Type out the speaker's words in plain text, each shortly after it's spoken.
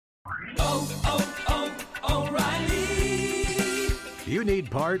O'Reilly. You need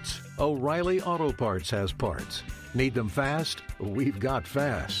parts? O'Reilly Auto Parts has parts. Need them fast? We've got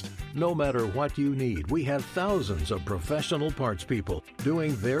fast. No matter what you need, we have thousands of professional parts people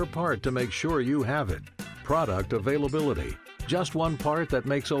doing their part to make sure you have it. Product availability. Just one part that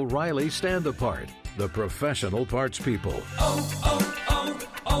makes O'Reilly stand apart. The professional parts people.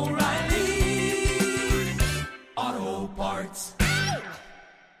 O'Reilly Auto Parts.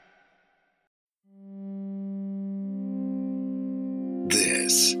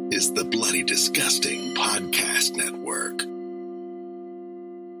 This is the Bloody Disgusting Podcast Network.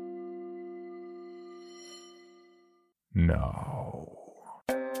 No.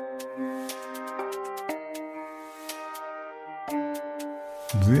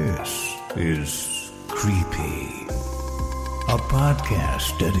 This is Creepy, a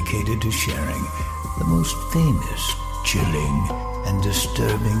podcast dedicated to sharing the most famous, chilling, and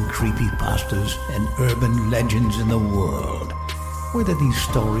disturbing creepypastas and urban legends in the world. Whether these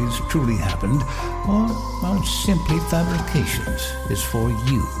stories truly happened or are simply fabrications is for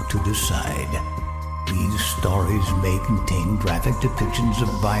you to decide. These stories may contain graphic depictions of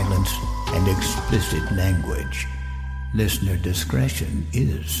violence and explicit language. Listener discretion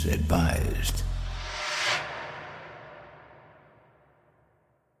is advised.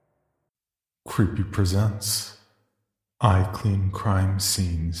 Creepy presents I clean crime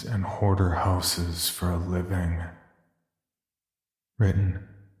scenes and hoarder houses for a living. Written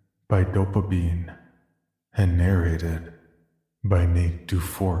by Dopabean and narrated by Nate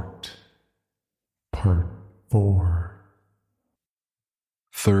Dufort. Part 4.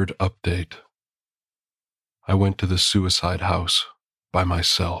 Third update. I went to the suicide house by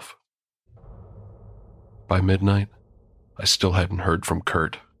myself. By midnight, I still hadn't heard from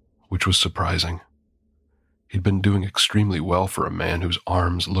Kurt, which was surprising. He'd been doing extremely well for a man whose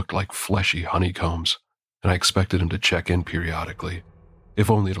arms looked like fleshy honeycombs, and I expected him to check in periodically, if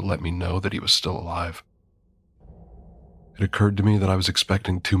only to let me know that he was still alive. It occurred to me that I was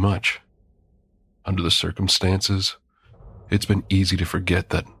expecting too much. Under the circumstances, it's been easy to forget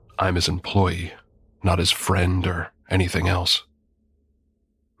that I'm his employee, not his friend or anything else.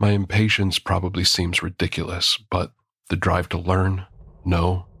 My impatience probably seems ridiculous, but the drive to learn,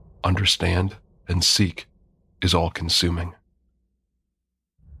 know, understand, and seek is all-consuming.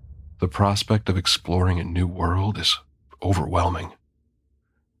 The prospect of exploring a new world is overwhelming.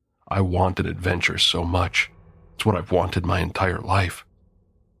 I want an adventure so much. It's what I've wanted my entire life.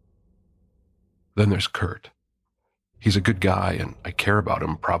 Then there's Kurt. He's a good guy, and I care about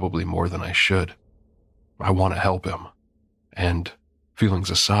him probably more than I should. I want to help him. And, feelings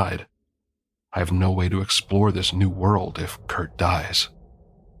aside, I have no way to explore this new world if Kurt dies.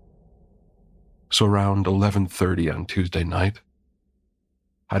 So around 11:30 on Tuesday night,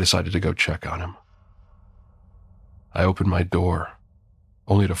 I decided to go check on him. I opened my door,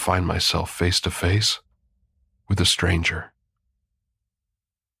 only to find myself face to face with a stranger.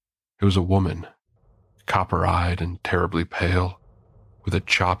 It was a woman, copper-eyed and terribly pale, with a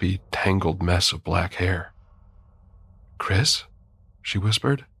choppy, tangled mess of black hair. "Chris?" she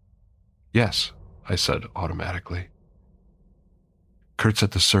whispered. "Yes," I said automatically. "Kurt's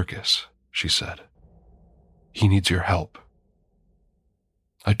at the circus," she said. "He needs your help."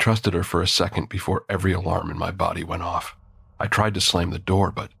 I trusted her for a second before every alarm in my body went off. I tried to slam the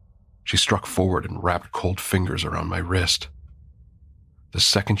door, but she struck forward and wrapped cold fingers around my wrist. The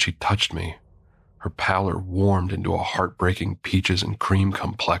second she touched me, her pallor warmed into a heartbreaking peaches and cream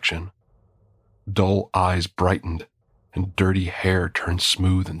complexion. Dull eyes brightened, and dirty hair turned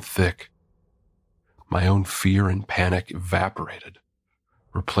smooth and thick. My own fear and panic evaporated,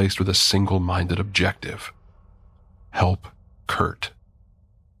 replaced with a single-minded objective: help Kurt.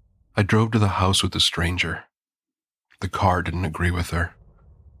 I drove to the house with the stranger. The car didn't agree with her.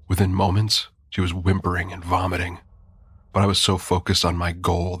 Within moments, she was whimpering and vomiting, but I was so focused on my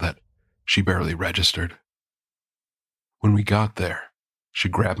goal that she barely registered. When we got there, she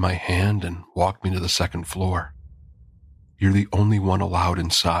grabbed my hand and walked me to the second floor. "You're the only one allowed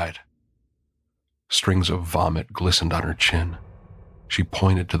inside." Strings of vomit glistened on her chin. She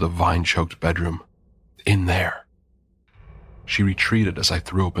pointed to the vine-choked bedroom. "In there." She retreated as I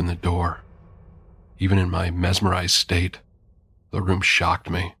threw open the door. Even in my mesmerized state, the room shocked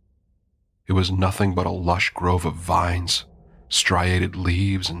me. It was nothing but a lush grove of vines, striated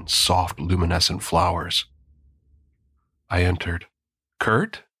leaves, and soft, luminescent flowers. I entered.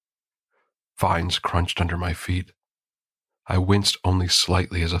 "Kurt?" Vines crunched under my feet. I winced only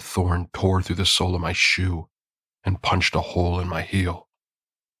slightly as a thorn tore through the sole of my shoe and punched a hole in my heel.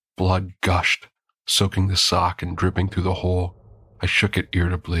 Blood gushed, soaking the sock and dripping through the hole. I shook it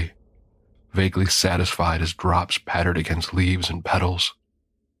irritably, vaguely satisfied as drops pattered against leaves and petals.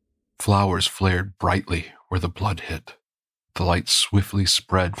 Flowers flared brightly where the blood hit. The light swiftly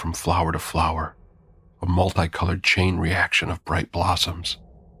spread from flower to flower, a multicolored chain reaction of bright blossoms.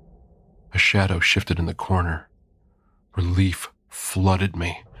 A shadow shifted in the corner. Relief flooded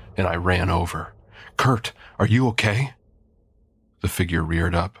me, and I ran over. "Kurt, are you okay?" The figure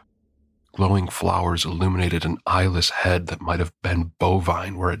reared up. Glowing flowers illuminated an eyeless head that might have been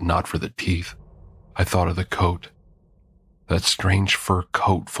bovine were it not for the teeth. I thought of the coat. That strange fur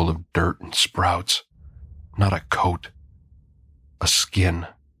coat full of dirt and sprouts. Not a coat. A skin.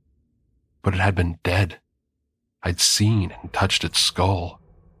 But it had been dead. I'd seen and touched its skull.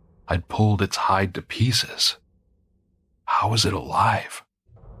 I'd pulled its hide to pieces. How was it alive?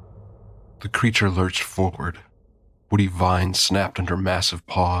 The creature lurched forward. Woody vines snapped under massive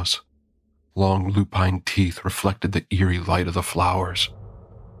paws. Long lupine teeth reflected the eerie light of the flowers.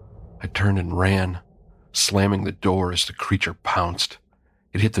 I turned and ran, slamming the door as the creature pounced.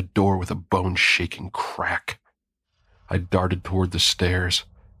 It hit the door with a bone-shaking crack. I darted toward the stairs,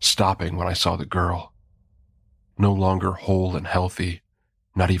 stopping when I saw the girl. No longer whole and healthy,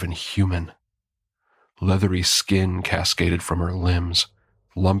 not even human. Leathery skin cascaded from her limbs,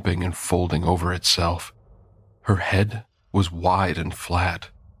 lumping and folding over itself. Her head was wide and flat,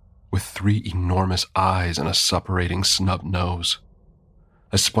 with 3 enormous eyes and a suppurating snub nose.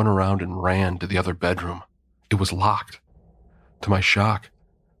 I spun around and ran to the other bedroom. It was locked. To my shock,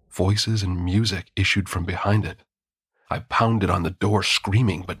 voices and music issued from behind it. I pounded on the door,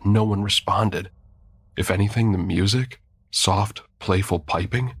 screaming, but no one responded. If anything, the music, soft, playful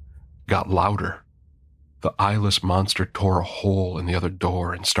piping, got louder. The eyeless monster tore a hole in the other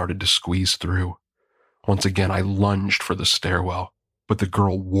door and started to squeeze through. Once again, I lunged for the stairwell, but the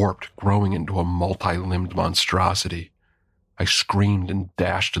girl warped, growing into a multi-limbed monstrosity. I screamed and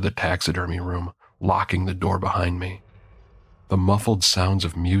dashed to the taxidermy room, locking the door behind me. The muffled sounds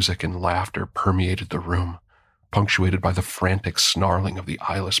of music and laughter permeated the room, punctuated by the frantic snarling of the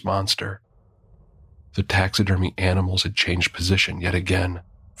eyeless monster. The taxidermy animals had changed position yet again,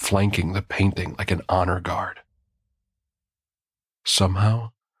 flanking the painting like an honor guard.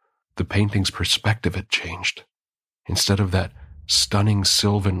 Somehow, the painting's perspective had changed. Instead of that stunning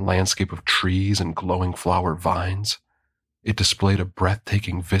sylvan landscape of trees and glowing flower vines, it displayed a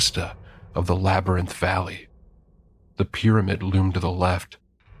breathtaking vista of the Labyrinth Valley. The pyramid loomed to the left,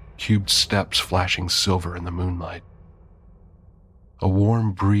 cubed steps flashing silver in the moonlight. A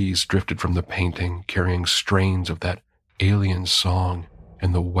warm breeze drifted from the painting, carrying strains of that alien song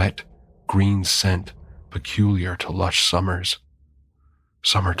and the wet, green scent peculiar to lush summers.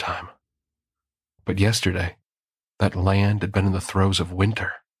 Summertime. But yesterday, that land had been in the throes of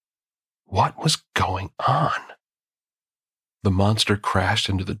winter. What was going on? The monster crashed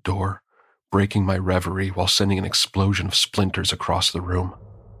into the door, breaking my reverie while sending an explosion of splinters across the room.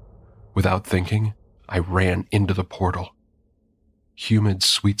 Without thinking, I ran into the portal. Humid,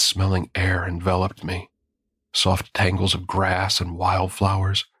 sweet-smelling air enveloped me. Soft tangles of grass and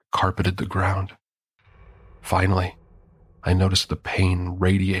wildflowers carpeted the ground. Finally, I noticed the pain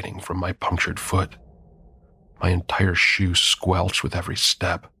radiating from my punctured foot. My entire shoe squelched with every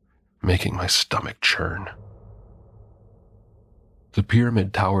step, making my stomach churn. The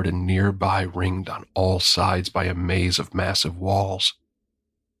pyramid towered a nearby, ringed on all sides by a maze of massive walls.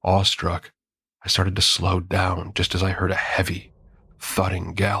 Awestruck, I started to slow down just as I heard a heavy,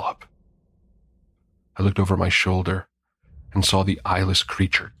 thudding gallop. I looked over my shoulder and saw the eyeless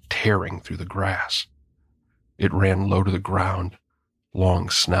creature tearing through the grass. It ran low to the ground, long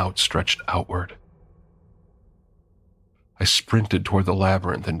snout stretched outward. I sprinted toward the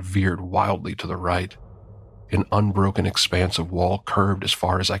labyrinth and veered wildly to the right. An unbroken expanse of wall curved as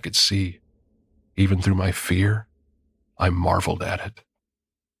far as I could see. Even through my fear, I marveled at it.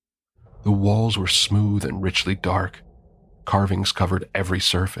 The walls were smooth and richly dark. Carvings covered every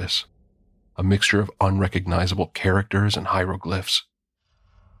surface, a mixture of unrecognizable characters and hieroglyphs.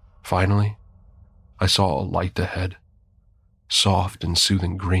 Finally, I saw a light ahead, soft and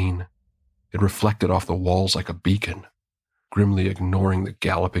soothing green. It reflected off the walls like a beacon. Grimly ignoring the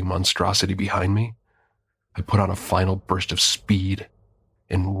galloping monstrosity behind me, I put on a final burst of speed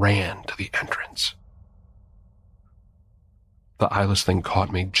and ran to the entrance. The eyeless thing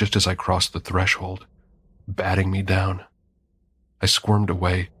caught me just as I crossed the threshold, batting me down. I squirmed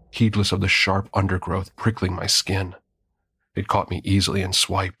away, heedless of the sharp undergrowth prickling my skin. It caught me easily and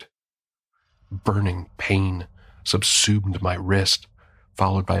swiped. Burning pain subsumed my wrist,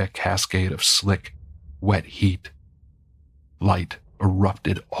 followed by a cascade of slick, wet heat. Light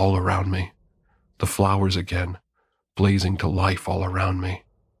erupted all around me. The flowers again, blazing to life all around me.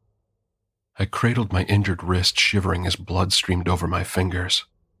 I cradled my injured wrist, shivering as blood streamed over my fingers.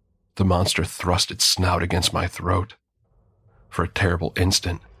 The monster thrust its snout against my throat. For a terrible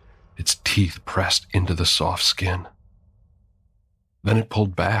instant, its teeth pressed into the soft skin. Then it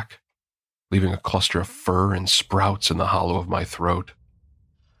pulled back, leaving a cluster of fur and sprouts in the hollow of my throat.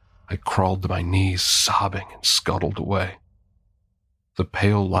 I crawled to my knees, sobbing, and scuttled away. The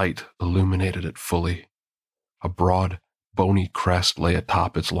pale light illuminated it fully. A broad, bony crest lay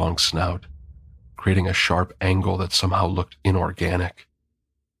atop its long snout, creating a sharp angle that somehow looked inorganic.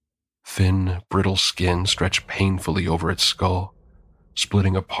 Thin, brittle skin stretched painfully over its skull,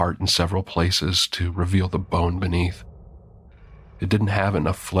 splitting apart in several places to reveal the bone beneath. It didn't have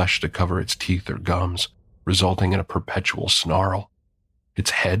enough flesh to cover its teeth or gums, resulting in a perpetual snarl.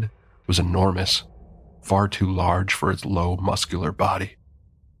 Its head was enormous, far too large for its low, muscular body.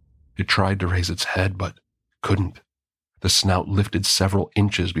 It tried to raise its head, but couldn't. The snout lifted several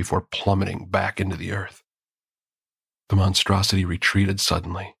inches before plummeting back into the earth. The monstrosity retreated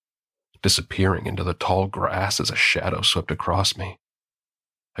suddenly, disappearing into the tall grass as a shadow swept across me.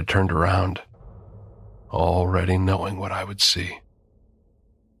 I turned around, already knowing what I would see.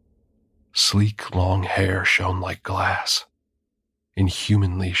 Sleek, long hair shone like glass.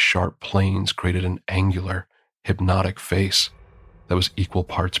 Inhumanly sharp planes created an angular, hypnotic face that was equal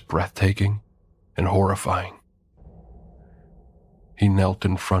parts breathtaking and horrifying. He knelt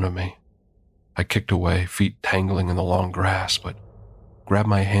in front of me. I kicked away, feet tangling in the long grass, but grabbed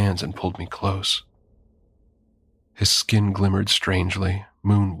my hands and pulled me close. His skin glimmered strangely,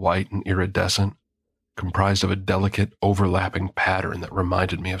 moon-white and iridescent, comprised of a delicate, overlapping pattern that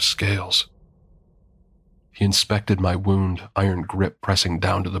reminded me of scales. He inspected my wound, iron grip pressing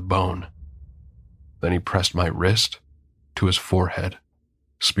down to the bone. Then he pressed my wrist to his forehead,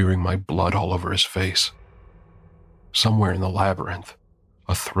 spearing my blood all over his face. Somewhere in the labyrinth,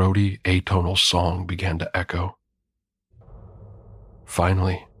 a throaty, atonal song began to echo.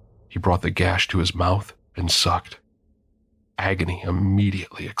 Finally, he brought the gash to his mouth and sucked. Agony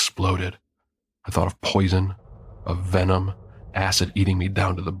immediately exploded. I thought of poison, of venom, acid eating me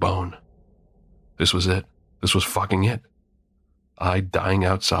down to the bone. This was it. This was fucking it. I dying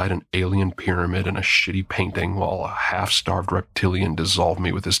outside an alien pyramid in a shitty painting while a half-starved reptilian dissolved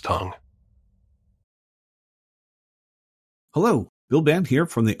me with his tongue. Hello, Bill Band here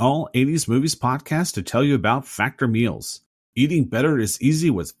from the All 80s Movies podcast to tell you about Factor Meals. Eating better is easy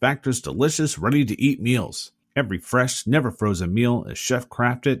with Factor's delicious, ready-to-eat meals. Every fresh, never-frozen meal is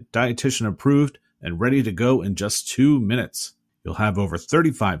chef-crafted, dietitian-approved, and ready to go in just 2 minutes. You'll have over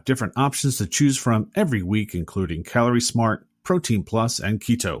 35 different options to choose from every week, including Calorie Smart, Protein Plus, and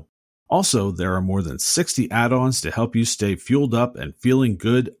Keto. Also, there are more than 60 add-ons to help you stay fueled up and feeling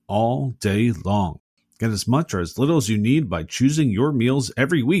good all day long. Get as much or as little as you need by choosing your meals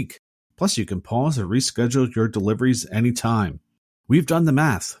every week. Plus, you can pause or reschedule your deliveries anytime. We've done the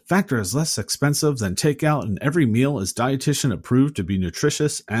math. Factor is less expensive than takeout, and every meal is dietitian approved to be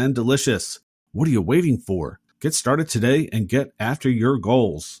nutritious and delicious. What are you waiting for? Get started today and get after your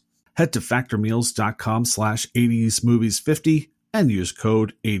goals. Head to factormeals.com/80smovies50 and use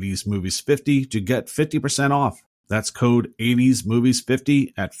code 80smovies50 to get 50% off. That's code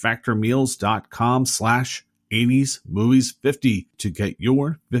 80smovies50 at factormeals.com/80smovies50 to get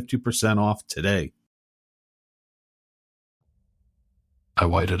your 50% off today. I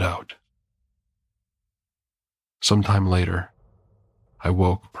whited out. Sometime later, I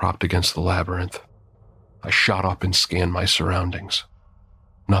woke propped against the labyrinth. I shot up and scanned my surroundings.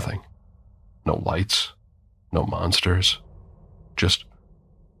 Nothing. No lights, no monsters, just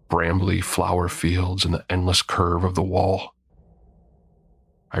brambly flower fields and the endless curve of the wall.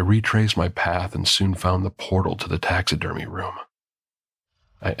 I retraced my path and soon found the portal to the taxidermy room.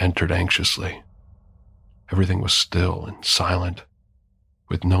 I entered anxiously. Everything was still and silent,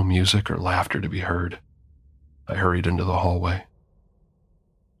 with no music or laughter to be heard. I hurried into the hallway.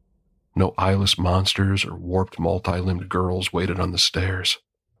 No eyeless monsters or warped multi-limbed girls waited on the stairs.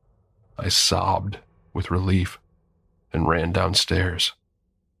 I sobbed with relief and ran downstairs,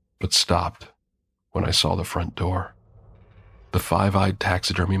 but stopped when I saw the front door. The five-eyed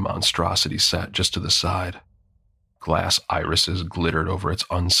taxidermy monstrosity sat just to the side. Glass irises glittered over its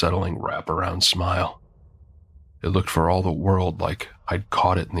unsettling wraparound smile. It looked for all the world like I'd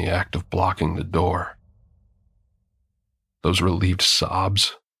caught it in the act of blocking the door. Those relieved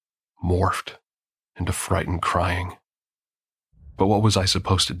sobs morphed into frightened crying. But what was I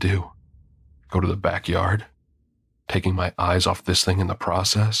supposed to do? Go to the backyard? Taking my eyes off this thing in the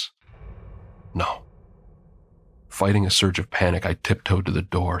process? No. Fighting a surge of panic, I tiptoed to the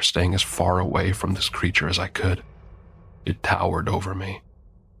door, staying as far away from this creature as I could. It towered over me.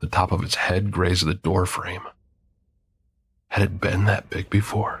 The top of its head grazed the door frame. Had it been that big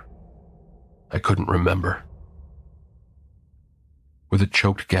before? I couldn't remember. With a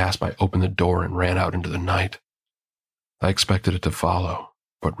choked gasp, I opened the door and ran out into the night. I expected it to follow,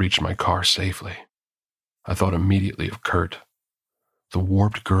 but reached my car safely. I thought immediately of Kurt. The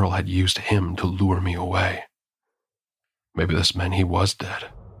warped girl had used him to lure me away. Maybe this meant he was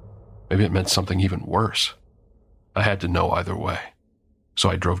dead. Maybe it meant something even worse. I had to know either way, so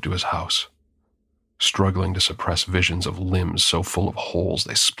I drove to his house, struggling to suppress visions of limbs so full of holes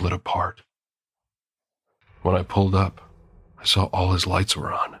they split apart. When I pulled up, I saw all his lights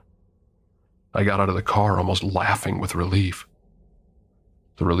were on. I got out of the car almost laughing with relief.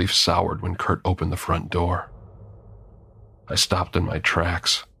 The relief soured when Kurt opened the front door. I stopped in my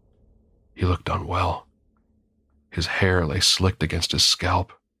tracks. He looked unwell. His hair lay slicked against his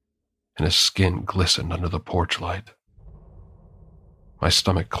scalp, and his skin glistened under the porch light. My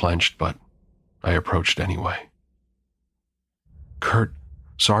stomach clenched, but I approached anyway. "Kurt,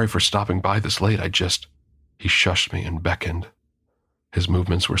 sorry for stopping by this late. He shushed me and beckoned. His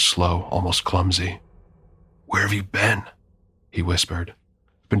movements were slow, almost clumsy. "Where have you been?" he whispered.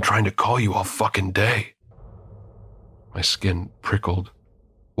 "Been trying to call you all fucking day." My skin prickled.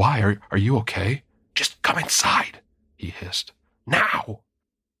 "Why? Are you okay?" "Just come inside," he hissed. "Now!"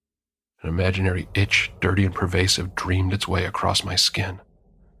 An imaginary itch, dirty and pervasive, dreamed its way across my skin.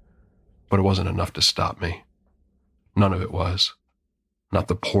 But it wasn't enough to stop me. None of it was. Not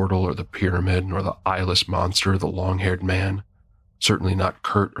the portal or the pyramid, nor the eyeless monster or the long-haired man. Certainly not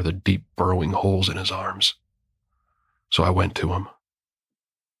Kurt or the deep burrowing holes in his arms. So I went to him.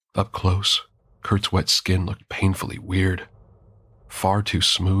 Up close, Kurt's wet skin looked painfully weird. Far too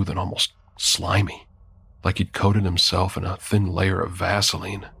smooth and almost slimy, like he'd coated himself in a thin layer of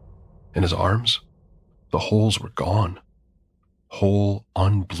Vaseline. In his arms, the holes were gone. Whole,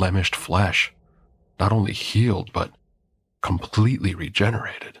 unblemished flesh, not only healed, but completely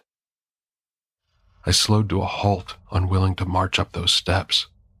regenerated. I slowed to a halt, unwilling to march up those steps.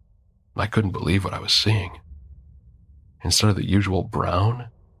 I couldn't believe what I was seeing. Instead of the usual brown,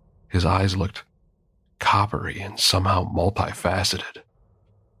 his eyes looked coppery and somehow multifaceted.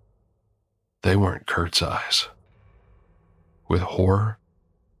 They weren't Kurt's eyes. With horror,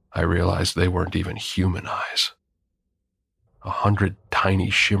 I realized they weren't even human eyes. 100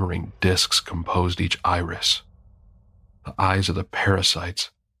 tiny shimmering discs composed each iris. The eyes of the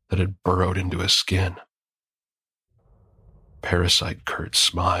parasites that had burrowed into his skin. Parasite Kurt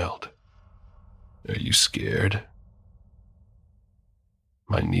smiled. "Are you scared?"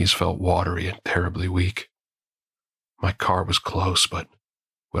 My knees felt watery and terribly weak. My car was close, but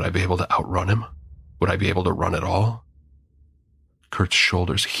would I be able to outrun him? Would I be able to run at all? Kurt's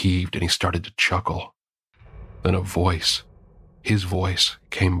shoulders heaved and he started to chuckle. Then a voice, his voice,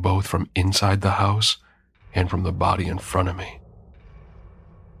 came both from inside the house and from the body in front of me.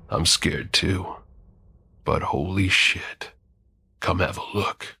 "I'm scared too, but holy shit, come have a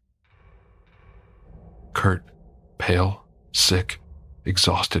look." Kurt, pale, sick,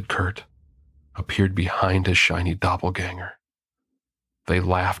 exhausted Kurt, appeared behind his shiny doppelganger. They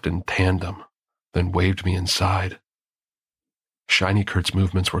laughed in tandem, then waved me inside. Shiny Kurt's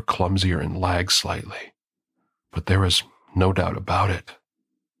movements were clumsier and lagged slightly, but there was no doubt about it.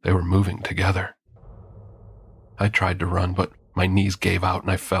 They were moving together. I tried to run, but my knees gave out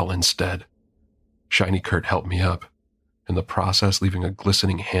and I fell instead. Shiny Kurt helped me up, in the process leaving a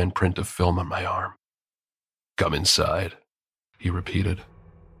glistening handprint of film on my arm. "Come inside," he repeated.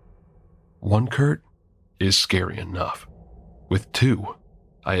 One Kurt is scary enough. With two,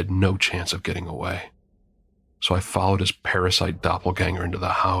 I had no chance of getting away. So I followed his parasite doppelganger into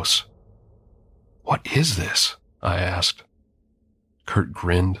the house. "What is this?" I asked. Kurt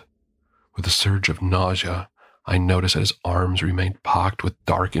grinned. With a surge of nausea, I noticed that his arms remained pocked with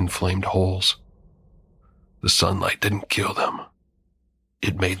dark, inflamed holes. "The sunlight didn't kill them.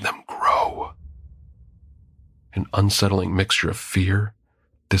 It made them grow." An unsettling mixture of fear,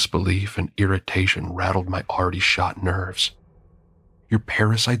 disbelief, and irritation rattled my already shot nerves. "Your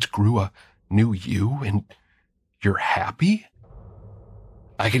parasites grew a new you, and you're happy?"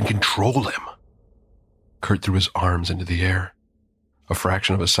 "I can control him." Kurt threw his arms into the air. A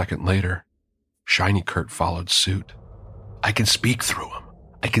fraction of a second later, Shiny Kurt followed suit. "I can speak through him.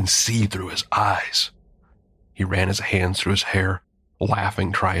 I can see through his eyes." He ran his hands through his hair,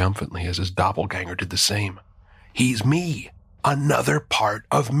 laughing triumphantly as his doppelganger did the same. "He's me. Another part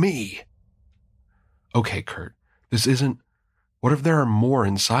of me." "Okay, Kurt, this isn't... What if there are more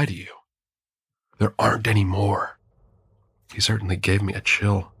inside of you?" "There aren't any more." He certainly gave me a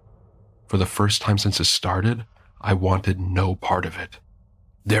chill. For the first time since it started, I wanted no part of it.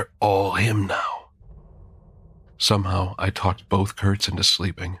 They're all him now. Somehow, I talked both Kurts into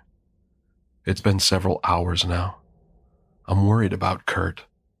sleeping. It's been several hours now. I'm worried about Kurt.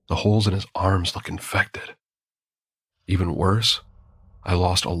 The holes in his arms look infected. Even worse, I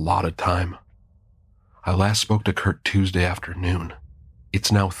lost a lot of time. I last spoke to Kurt Tuesday afternoon.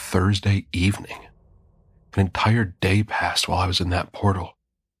 It's now Thursday evening. An entire day passed while I was in that portal.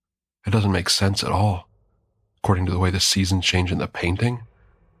 It doesn't make sense at all. According to the way the seasons change in the painting,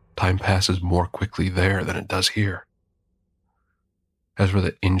 time passes more quickly there than it does here. As for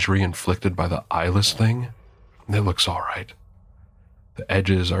the injury inflicted by the eyeless thing, it looks all right. The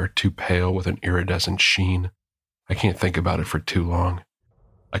edges are too pale with an iridescent sheen. I can't think about it for too long.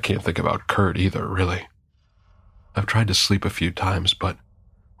 I can't think about Kurt either, really. I've tried to sleep a few times, but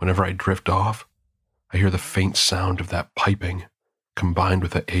whenever I drift off, I hear the faint sound of that piping combined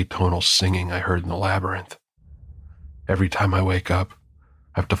with the atonal singing I heard in the labyrinth. Every time I wake up,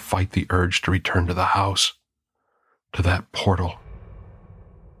 I have to fight the urge to return to the house, to that portal.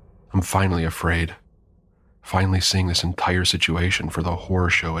 I'm finally afraid. Finally seeing this entire situation for the horror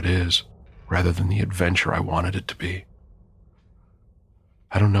show it is, rather than the adventure I wanted it to be.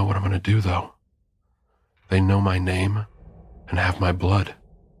 I don't know what I'm going to do, though. They know my name and have my blood.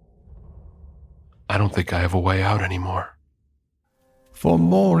 I don't think I have a way out anymore. For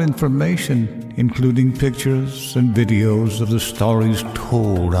more information, including pictures and videos of the stories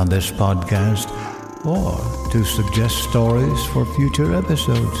told on this podcast, or to suggest stories for future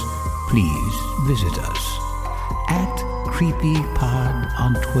episodes, please visit us at CreepyPod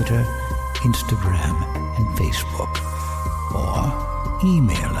on Twitter, Instagram, and Facebook, or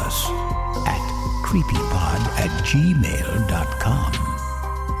email us at creepypod@gmail.com.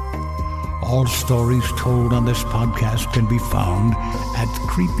 All stories told on this podcast can be found at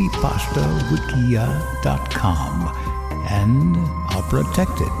creepypastawikia.com and are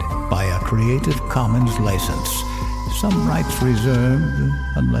protected by a Creative Commons license. Some rights reserved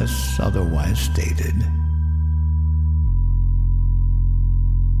unless otherwise stated.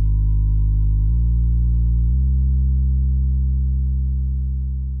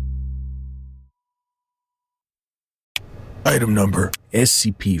 Item number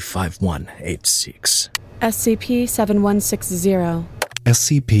SCP-5186. SCP-7160.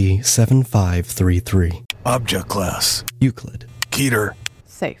 SCP-7533. Object Class Euclid. Keter.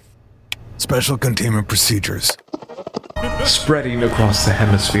 Safe. Special Containment Procedures. Spreading across the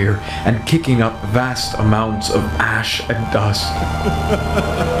hemisphere and kicking up vast amounts of ash and dust.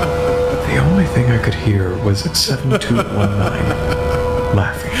 The only thing I could hear was 7219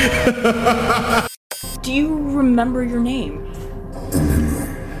 laughing. Do you remember your name?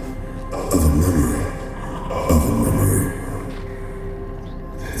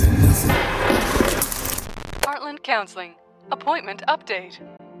 Heartland Counseling. Appointment update.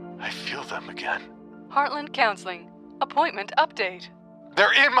 I feel them again. Heartland Counseling. Appointment update.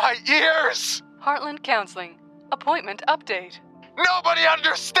 They're in my ears! Heartland Counseling. Appointment update. Nobody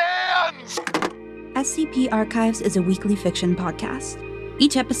understands! SCP Archives is a weekly fiction podcast.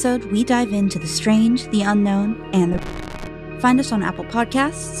 Each episode, we dive into the strange, the unknown, and the... Find us on Apple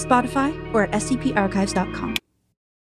Podcasts, Spotify, or at scparchives.com.